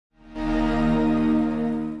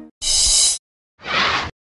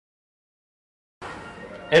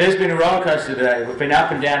It has been a roller coaster today. We've been up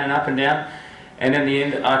and down and up and down, and in the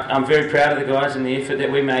end, I'm very proud of the guys and the effort that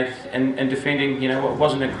we made in defending. You know, what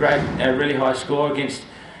wasn't a really high score against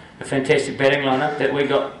a fantastic batting lineup that we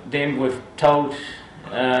got them. We told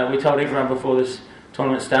everyone before this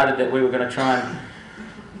tournament started that we were going to try and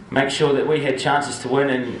make sure that we had chances to win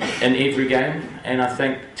in every game, and I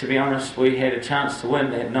think, to be honest, we had a chance to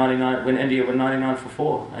win at 99 when India were 99 for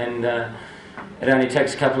 4, and it only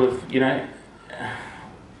takes a couple of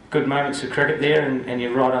good moments of cricket there, and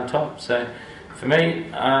you're right on top. So for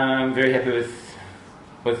me, I'm very happy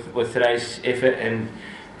with today's effort. And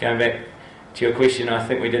going back to your question, I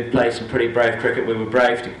think we did play some pretty brave cricket. We were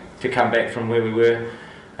brave to come back from where we were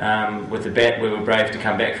with the bat. We were brave to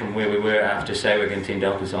come back from where we were after Sehwag and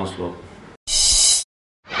Tendulkar's onslaught.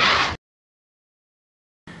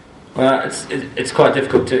 Well, it's quite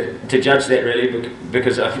difficult to judge that really,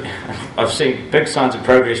 because I've seen big signs of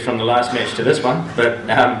progress from the last match to this one. But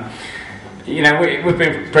we've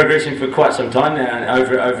been progressing for quite some time now,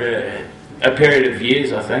 over a period of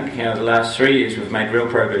years. I think the last 3 years we've made real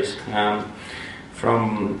progress.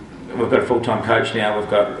 We've got a full-time coach now. We've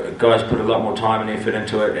got guys put a lot more time and effort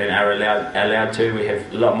into it and are allowed to. We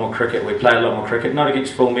have a lot more cricket. We play a lot more cricket, not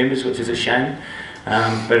against full members, which is a shame.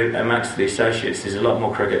 But amongst the associates, there's a lot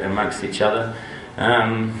more cricket amongst each other,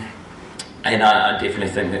 and I definitely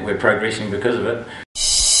think that we're progressing because of it.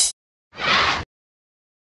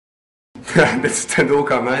 That's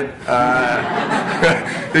Tendulkar, mate.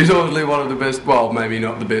 He's obviously one of the best. Well, maybe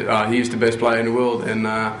not the best. He's the best player in the world, and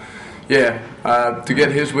to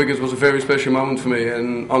get his wickets was a very special moment for me.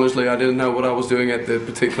 And honestly, I didn't know what I was doing at the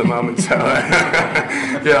particular moment. So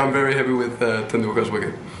I'm very happy with Tendulkar's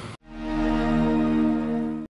wicket.